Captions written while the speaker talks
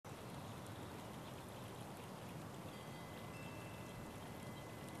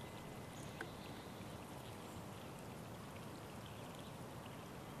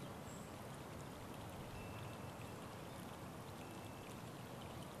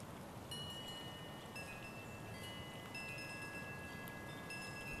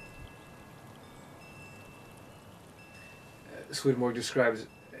Swedenborg describes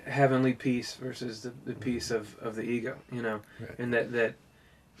heavenly peace versus the peace of the ego, you know, Right. and that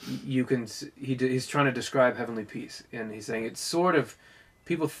you can he's trying to describe heavenly peace, and he's saying it's sort of,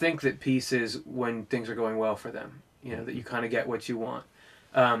 people think that peace is when things are going well for them, you know, that you kind of get what you want,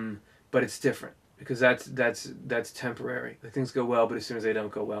 but it's different because that's temporary. Like, things go well, but as soon as they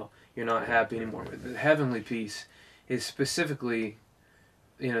don't go well, you're not happy anymore. But the heavenly peace is specifically,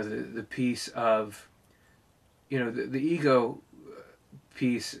 you know, the peace of, you know, the ego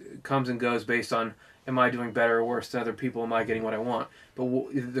piece comes and goes based on, am I doing better or worse than other people? Am I getting what I want? But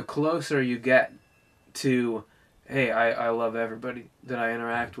the closer you get to, hey, I love everybody that I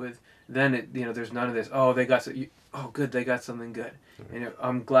interact with, then it, you know, there's none of this. Oh, they got oh, good, they got something good. And, you know,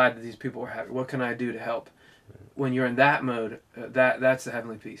 I'm glad that these people are happy. What can I do to help? When you're in that mode, that's the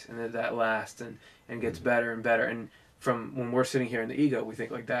heavenly peace, and that lasts and gets better and better. And from when we're sitting here in the ego, we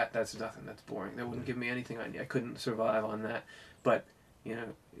think like that's nothing. That's boring. That wouldn't give me anything. I couldn't survive on that. But, you know,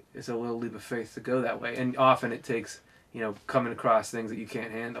 it's a little leap of faith to go that way. And often it takes, you know, coming across things that you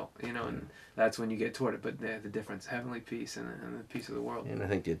can't handle, you know, and that's when you get toward it. But the difference, heavenly peace and the peace of the world. And I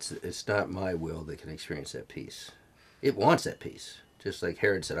think it's not my will that can experience that peace. It wants that peace. Just like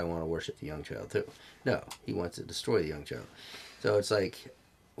Herod said, I want to worship the young child too. No, he wants to destroy the young child. So it's like,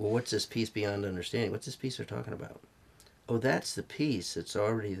 well, what's this peace beyond understanding? What's this peace they're talking about? Oh, that's the peace that's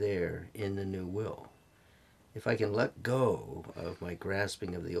already there in the new will. If I can let go of my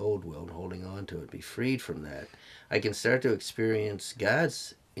grasping of the old will and holding on to it, be freed from that, I can start to experience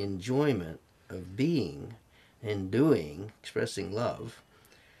God's enjoyment of being and doing, expressing love.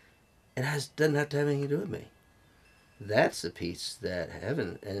 It doesn't have to have anything to do with me. That's the peace that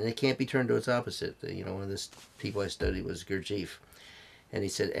heaven, and it can't be turned to its opposite. You know, one of the people I studied was Gurdjieff, and he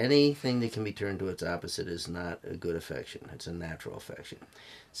said anything that can be turned to its opposite is not a good affection. It's a natural affection.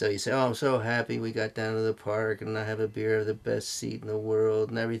 So you say, oh, I'm so happy we got down to the park and I have a beer, have the best seat in the world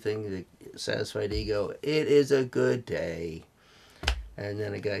and everything, the satisfied ego. It is a good day. And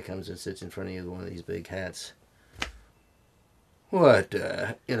then a guy comes and sits in front of you with one of these big hats. What,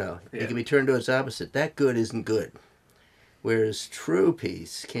 you know, it can be turned to its opposite. That good isn't good. Whereas true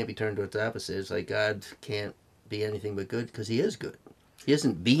peace can't be turned to its opposite. It's like God can't be anything but good because he is good. He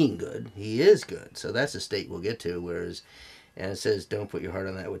isn't being good. He is good. So that's a state we'll get to. Whereas, and it says, don't put your heart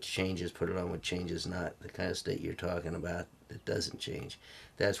on that which changes, put it on what changes not. The kind of state you're talking about that doesn't change.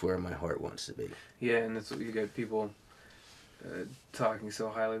 That's where my heart wants to be. Yeah, and that's what you get people talking so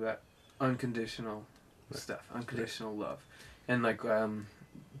highly about unconditional stuff, unconditional love, and like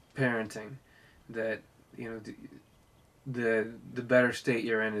parenting. That, you know, the better state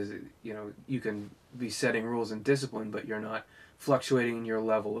you're in is, you know, you can be setting rules and discipline, but you're not fluctuating in your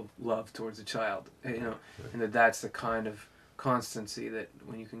level of love towards a child, you know, and that's the kind of constancy that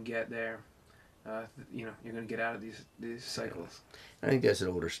when you can get there, you know, you're going to get out of these cycles. I think that's an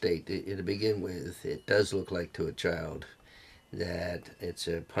older state. To begin with, it does look like to a child that it's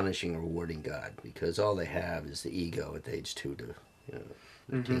a punishing, rewarding God because all they have is the ego at age 2 to, you know,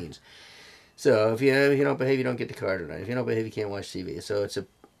 the teens. So if you don't behave, you don't get the car tonight. If you don't behave, you can't watch TV. So it's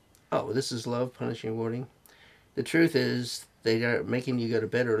this is love, punishing, rewarding. The truth is they are making you go to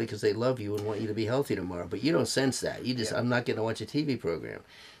bed early because they love you and want you to be healthy tomorrow. But you don't sense that. You just, I'm not going to watch a TV program.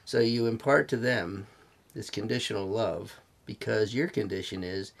 So you impart to them this conditional love because your condition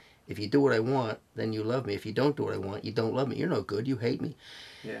is, if you do what I want, then you love me. If you don't do what I want, you don't love me. You're no good. You hate me.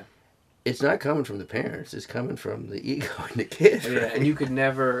 Yeah. It's not coming from the parents. It's coming from the ego and the kid. Yeah, right? And you could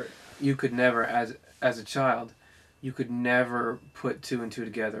never, as a child, you could never put 2 and 2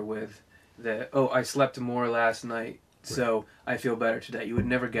 together with I slept more last night, so I feel better today. You would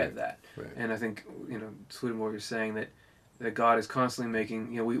never get that. Right. And I think, you know, Swedenborg is saying that God is constantly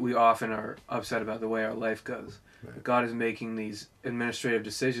making, you know, we often are upset about the way our life goes. Right. But God is making these administrative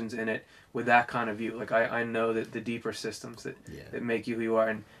decisions in it with that kind of view. Like, I know that the deeper systems that make you who you are,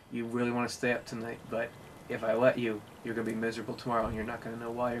 and you really want to stay up tonight, but if I let you, you're going to be miserable tomorrow, and you're not going to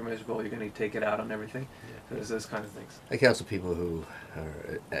know why you're miserable. You're going to take it out on everything. Yeah. So there's those kind of things. I counsel people who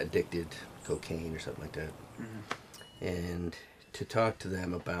are addicted to cocaine or something like that, and to talk to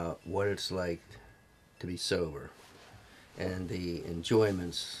them about what it's like to be sober and the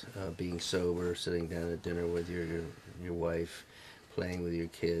enjoyments of being sober, sitting down at dinner with your wife, playing with your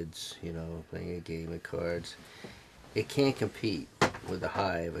kids, you know, playing a game of cards. It can't compete with the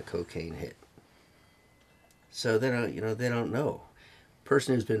high of a cocaine hit. So they don't know.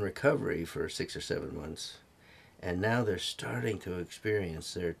 Person who's been in recovery for 6 or 7 months, and now they're starting to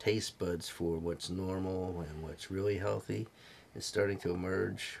experience their taste buds for what's normal and what's really healthy is starting to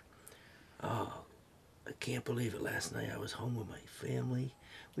emerge. Oh, I can't believe it. Last night I was home with my family.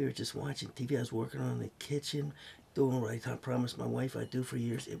 We were just watching TV. I was working on the kitchen. doing what I promised my wife I'd do for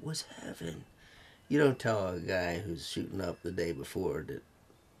years. It was heaven. You don't tell a guy who's shooting up the day before that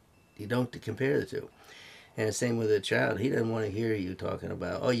you don't compare the two. And the same with a child. He doesn't want to hear you talking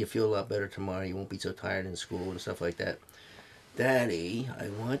about, oh, you feel a lot better tomorrow. You won't be so tired in school and stuff like that. Daddy, I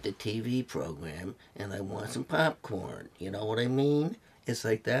want the TV program and I want some popcorn. You know what I mean? It's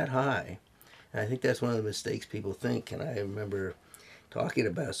like that high. And I think that's one of the mistakes people think. And I remember talking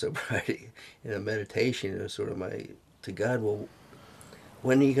about sobriety in a meditation. It was sort of my, to God, well,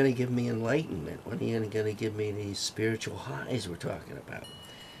 when are you going to give me enlightenment? When are you going to give me these spiritual highs we're talking about?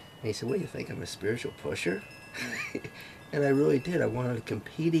 And he said, what, do you think I'm a spiritual pusher? And I really did. I wanted a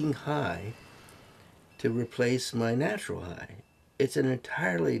competing high to replace my natural high. It's an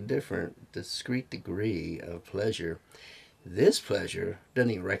entirely different, discrete degree of pleasure. This pleasure doesn't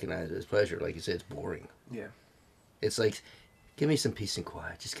even recognize it as pleasure. Like you said, it's boring. Yeah. It's like, give me some peace and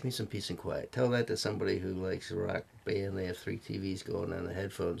quiet. Just give me some peace and quiet. Tell that to somebody who likes a rock band. They have 3 TVs going on, the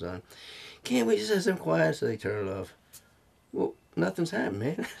headphones on. Can't we just have some quiet? So they turn it off. Well, nothing's happened,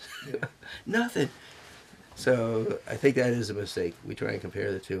 man. Yeah. Nothing. So I think that is a mistake. We try and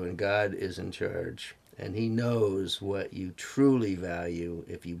compare the two, and God is in charge. And he knows what you truly value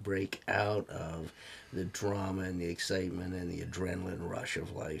if you break out of the drama and the excitement and the adrenaline rush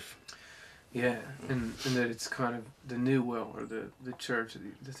of life. Yeah, and that it's kind of the new will, or the church,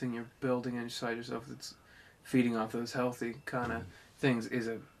 the thing you're building inside yourself that's feeding off those healthy kind of things is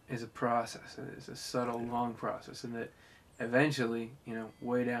a process. It's a subtle, long process, and that eventually,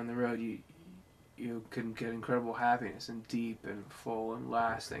 way down the road, you can get incredible happiness and deep and full and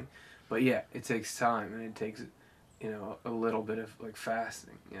lasting. But yeah, it takes time, and it takes a little bit of like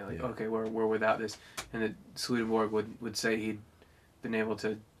fasting. Okay, we're without this, and that Swedenborg would say he'd been able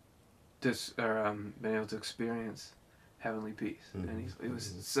to been able to experience heavenly peace, and it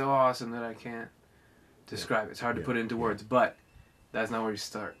was so awesome that I can't describe it. It's hard to put it into words, but that's not where you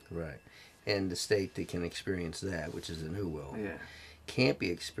start. Right, and the state that can experience that, which is the new will, can't be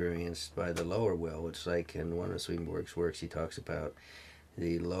experienced by the lower will. It's like in one of Swedenborg's works, he talks about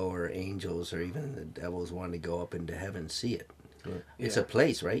the lower angels or even the devils wanting to go up into heaven and see it. It's a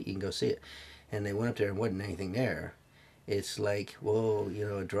place, right? You can go see it. And they went up there and wasn't anything there. It's like, well,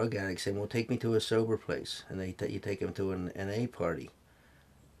 a drug addict saying, well, take me to a sober place. And you take them to an NA party.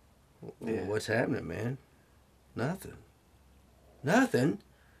 Well, what's happening, man? Nothing. Nothing?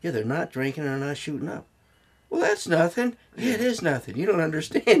 Yeah, they're not drinking and they're not shooting up. Well, that's nothing. Yeah, it is nothing. You don't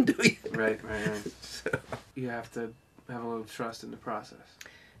understand, do you? Right. So. You have to have a little trust in the process.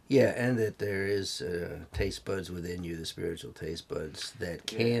 Yeah, and that there is taste buds within you, the spiritual taste buds, that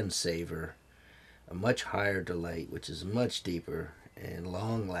can savor a much higher delight, which is much deeper and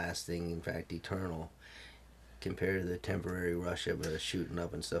long-lasting, in fact, eternal, compared to the temporary rush of shooting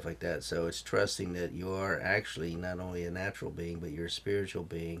up and stuff like that. So it's trusting that you are actually not only a natural being, but you're a spiritual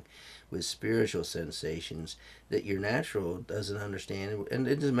being with spiritual sensations that your natural doesn't understand, and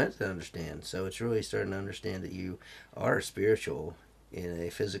it isn't meant to understand. So it's really starting to understand that you are spiritual in a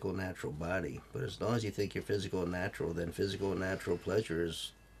physical, natural body. But as long as you think you're physical and natural, then physical and natural pleasure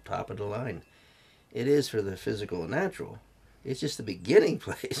is top of the line. It is for the physical and natural. It's just the beginning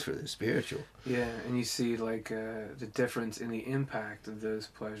place for the spiritual. Yeah, and you see the difference in the impact of those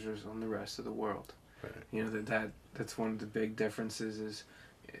pleasures on the rest of the world. Right. That's one of the big differences is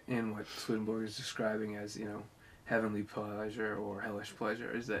in what Swedenborg is describing as heavenly pleasure or hellish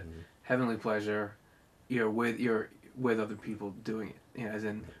pleasure. Is that heavenly pleasure, you're with other people doing it. As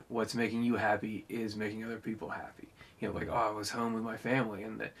in what's making you happy is making other people happy. I was home with my family,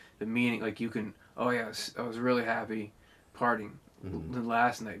 and the meaning, you can, I was really happy partying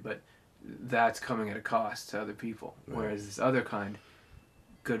last night, but that's coming at a cost to other people. Right. Whereas this other kind,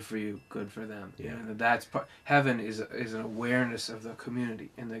 good for you, good for them. Yeah. And that's heaven is an awareness of the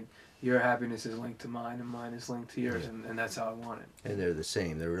community, and your happiness is linked to mine, and mine is linked to yours, and that's how I want it. And they're the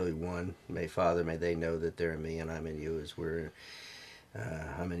same. They're really one. May they know that they're in me and I'm in you, as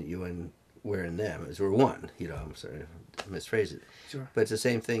I'm in you and we're in them, as we're one. I'm sorry to misphrase it. Sure. But it's the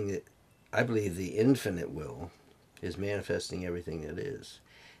same thing that I believe the infinite will is manifesting everything that is.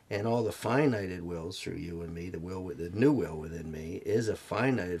 And all the finited wills through you and me, the new will within me, is a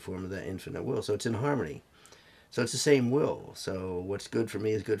finited form of that infinite will. So it's in harmony. So it's the same will. So what's good for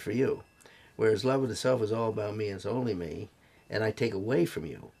me is good for you. Whereas love of the self is all about me and it's only me, and I take away from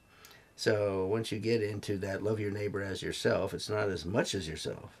you. So once you get into that love your neighbor as yourself, it's not as much as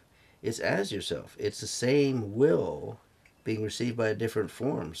yourself. It's as yourself. It's the same will being received by a different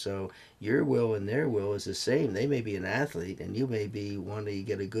form. So your will and their will is the same. They may be an athlete and you may be wanting to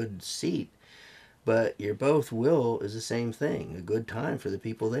get a good seat, but your both will is the same thing, a good time for the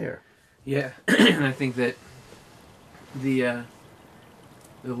people there. Yeah, and I think that the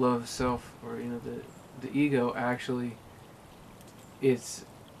love of self, or the ego, actually, it's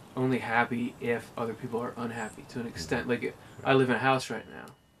only happy if other people are unhappy to an extent. Like, I live in a house right now,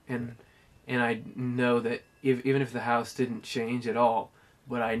 and I know that even if the house didn't change at all,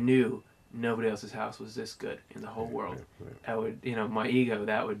 but I knew nobody else's house was this good in the whole world, I would, my ego,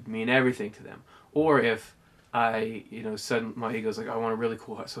 that would mean everything to them. Or if suddenly my ego's like, I want a really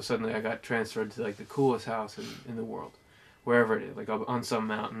cool house, so suddenly I got transferred to like the coolest house in the world, wherever it is, like on some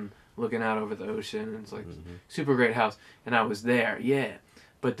mountain looking out over the ocean, and it's like super great house, and I was there, yeah.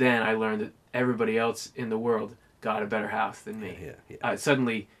 But then I learned that everybody else in the world got a better house than me.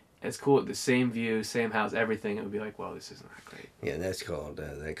 Suddenly, it's cool, the same view, same house, everything, it would be like, well, this isn't that great. Yeah, that's called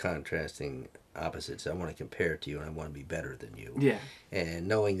the contrasting opposites. I want to compare it to you, and I want to be better than you. Yeah. And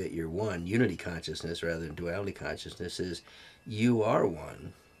knowing that you're one, unity consciousness rather than duality consciousness, is you are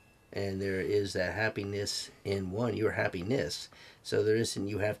one, and there is that happiness in one, your happiness. So there isn't,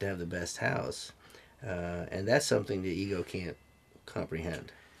 you have to have the best house. And that's something the ego can't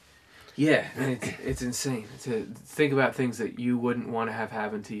comprehend. Yeah, and it's insane to think about things that you wouldn't want to have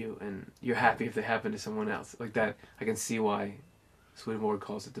happen to you, and you're happy if they happen to someone else. Like that, I can see why Swedenborg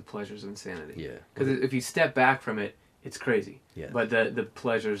calls it the pleasures of insanity. Yeah. Because if you step back from it, it's crazy. Yeah. But the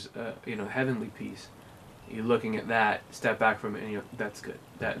pleasures, heavenly peace, you're looking at that, step back from it, and that's good.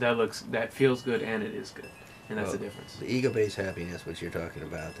 That feels good, and it is good. And that's the difference. The ego-based happiness, which you're talking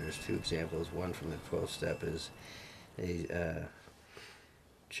about, there's two examples. One from the 12th step is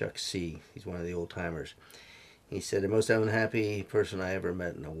Chuck C. He's one of the old-timers. He said, the most unhappy person I ever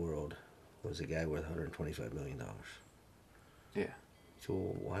met in the world was a guy worth $125 million. Yeah. So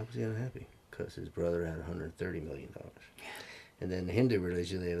why was he unhappy? Because his brother had $130 million. And then the Hindu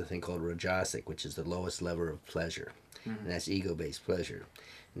religion, they have a thing called rajasic, which is the lowest level of pleasure. And that's ego-based pleasure.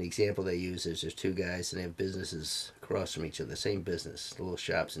 And the example they use is there's two guys, and they have businesses across from each other, same business, little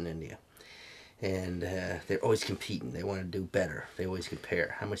shops in India. And they're always competing. They want to do better. They always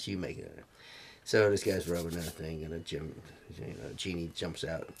compare. How much do you make of it? So this guy's rubbing that thing, and a genie jumps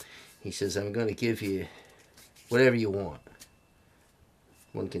out. He says, I'm going to give you whatever you want.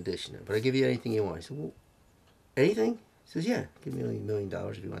 One condition. But I'll give you anything you want. He said, well, anything? He says, yeah, give me $1 million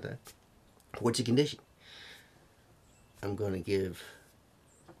if you want that. What's the condition? I'm going to give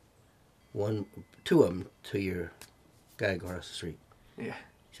two of them to your guy across the street. Yeah.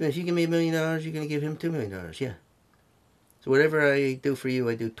 So if you give me $1 million, you're going to give him $2 million. Yeah. So whatever I do for you,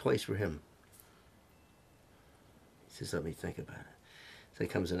 I do twice for him. He says, let me think about it. So he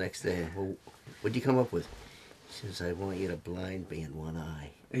comes the next day. Well, what'd you come up with? He says, I want you to blind me in one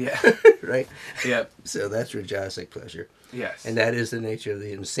eye. Yeah. Right? Yeah. So that's rajasic pleasure. Yes. And that is the nature of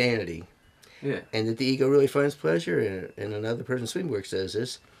the insanity. Yeah. And that the ego really finds pleasure in it. And another person, Swedenborg, says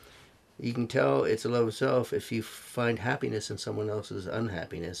this. You can tell it's a love of self if you find happiness in someone else's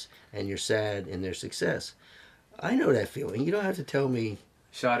unhappiness and you're sad in their success. I know that feeling. You don't have to tell me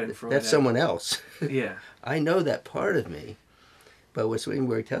that's someone else. Yeah. I know that part of me. But what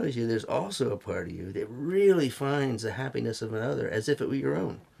Swedenborg tells you, there's also a part of you that really finds the happiness of another as if it were your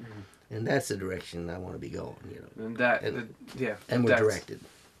own. Mm-hmm. And that's the direction I want to be going, And and we're directed.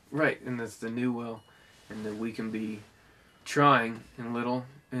 Right, and that's the new will, and that we can be trying in little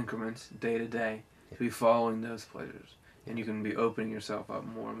increments, day to day, to be following those pleasures. And you can be opening yourself up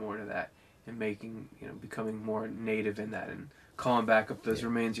more and more to that, and making, becoming more native in that, and calling back up those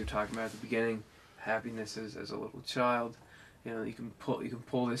remains you're talking about at the beginning, happiness as a little child. You can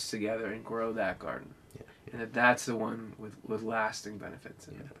pull this together and grow that garden. And that's the one with lasting benefits.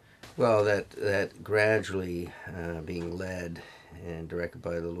 Well, that gradually being led and directed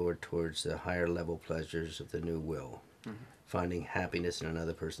by the Lord towards the higher level pleasures of the new will, finding happiness in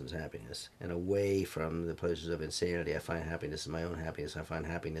another person's happiness, and away from the pleasures of insanity. I find happiness in my own happiness. I find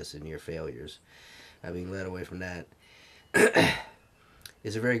happiness in your failures. Being led away from that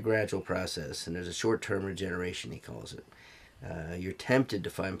is a very gradual process, and there's a short-term regeneration, he calls it. You're tempted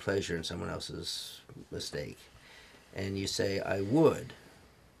to find pleasure in someone else's mistake, and you say, I would,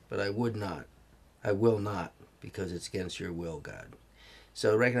 but I would not. I will not, because it's against your will, God.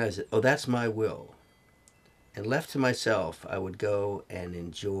 So recognize that, that's my will. And left to myself, I would go and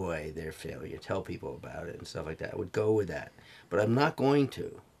enjoy their failure, tell people about it and stuff like that. I would go with that. But I'm not going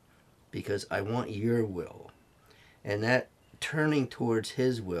to, because I want your will. And that turning towards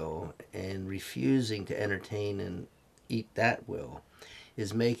his will and refusing to entertain and eat that will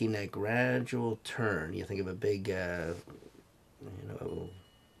is making that gradual turn. You think of a big,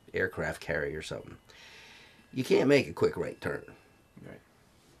 aircraft carrier or something. You can't make a quick right turn. Right.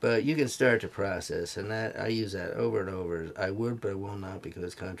 But you can start the process, and that I use that over and over. I would, but I will not, because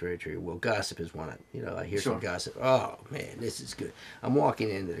it's contrary to your will. Gossip is one. I hear Sure. some gossip. Oh man, this is good. I'm walking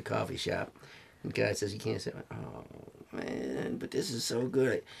into the coffee shop, and the guy says you can't say. Oh man, but this is so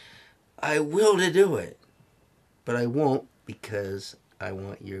good. I will to do it, but I won't, because I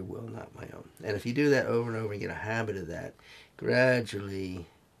want your will, not my own. And if you do that over and over and get a habit of that, gradually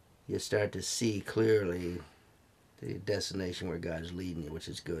you start to see clearly the destination where God is leading you, which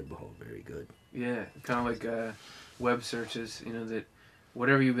is good. Behold, very good. Yeah, kind of like web searches. That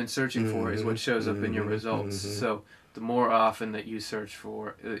whatever you've been searching for is what shows up in your results. So the more often that you search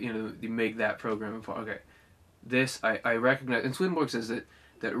for, you make that program. Okay, this I recognize. And Swedenborg says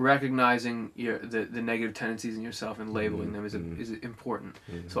that recognizing the negative tendencies in yourself and labeling them is important.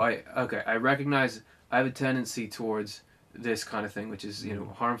 So I recognize I have a tendency towards this kind of thing, which is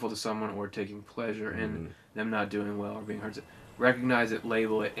harmful to someone or taking pleasure in them not doing well or being hurt. Recognize it,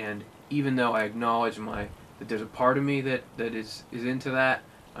 label it, and even though I acknowledge that there's a part of me that is into that,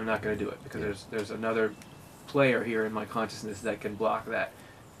 I'm not going to do it, because there's another player here in my consciousness that can block that.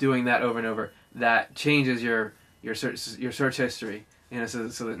 Doing that over and over, that changes your search history, so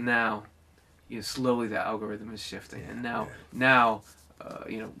that now, slowly the algorithm is shifting, and now,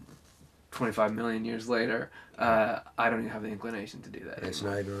 25 million years later, I don't even have the inclination to do that. It's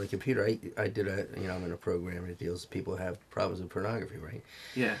not even on the computer. I did I'm in a program that deals with people who have problems with pornography, right?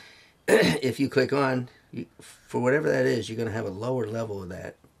 Yeah. If you click on, for whatever that is, you're going to have a lower level of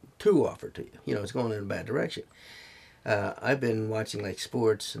that to offer to you. It's going in a bad direction. I've been watching like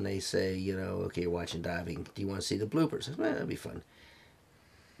sports, and they say, okay, you're watching diving. Do you want to see the bloopers? I said, that'd be fun.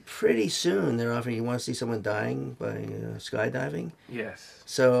 Pretty soon they're offering, you want to see someone dying by skydiving? Yes.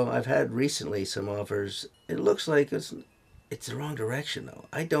 So I've had recently some offers. It looks like it's the wrong direction, though.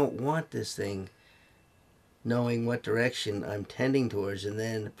 I don't want this thing knowing what direction I'm tending towards and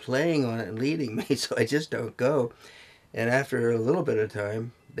then playing on it and leading me, so I just don't go. And after a little bit of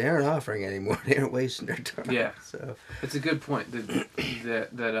time, they aren't offering anymore. They aren't wasting their time. Yeah. So it's a good point.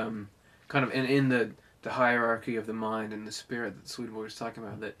 That kind of in the hierarchy of the mind and the spirit that Swedenborg was talking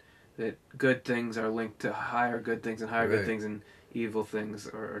about, that good things are linked to higher good things, and higher good things and evil things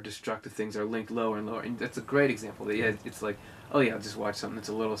or destructive things are linked lower and lower. And that's a great example. That it's like, oh yeah, I'll just watch something that's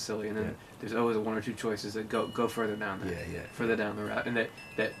a little silly, and then there's always one or two choices that go further down there, further down the route, and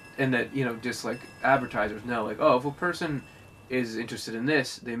that just like advertisers know, like, oh, if a person is interested in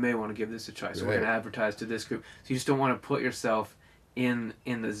this, they may want to give this a try, so we're going to advertise to this group. So you just don't want to put yourself in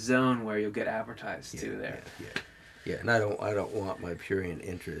the zone where you'll get advertised to there. Yeah, and I don't want my prurient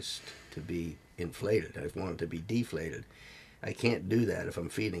interest to be inflated. I want it to be deflated. I can't do that if I'm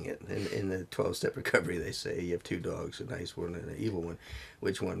feeding it. In the 12-step recovery, they say you have two dogs, a nice one and an evil one.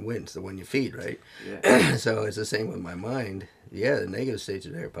 Which one wins? The one you feed, right? Yeah. So it's the same with my mind. Yeah, the negative states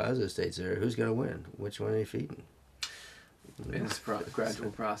are there, positive states are there. Who's going to win? Which one are you feeding? It's a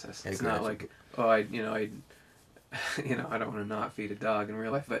gradual process. It's not like, I don't want to not feed a dog in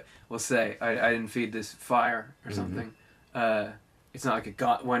real life, but we'll say I didn't feed this fire or something. It's not like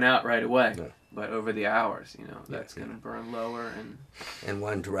it went out right away, but over the hours, that's going to burn lower. And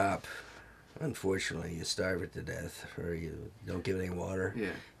one drop, unfortunately, you starve it to death, or you don't give it any water. Yeah.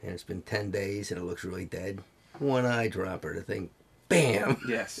 And it's been 10 days and it looks really dead. One eye dropper, the thing, bam!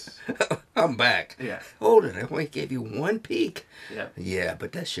 Yes. I'm back. Yeah. Hold it, I only gave you one peek. Yeah. Yeah,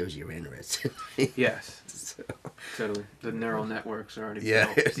 but that shows you're interested. Yes. So, totally. The neural networks are already built.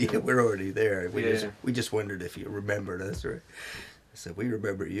 So. Yeah, we're already there. We just wondered if you remembered us, right? So we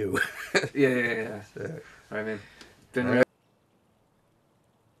remember you. Yeah. So, All right, man. All right.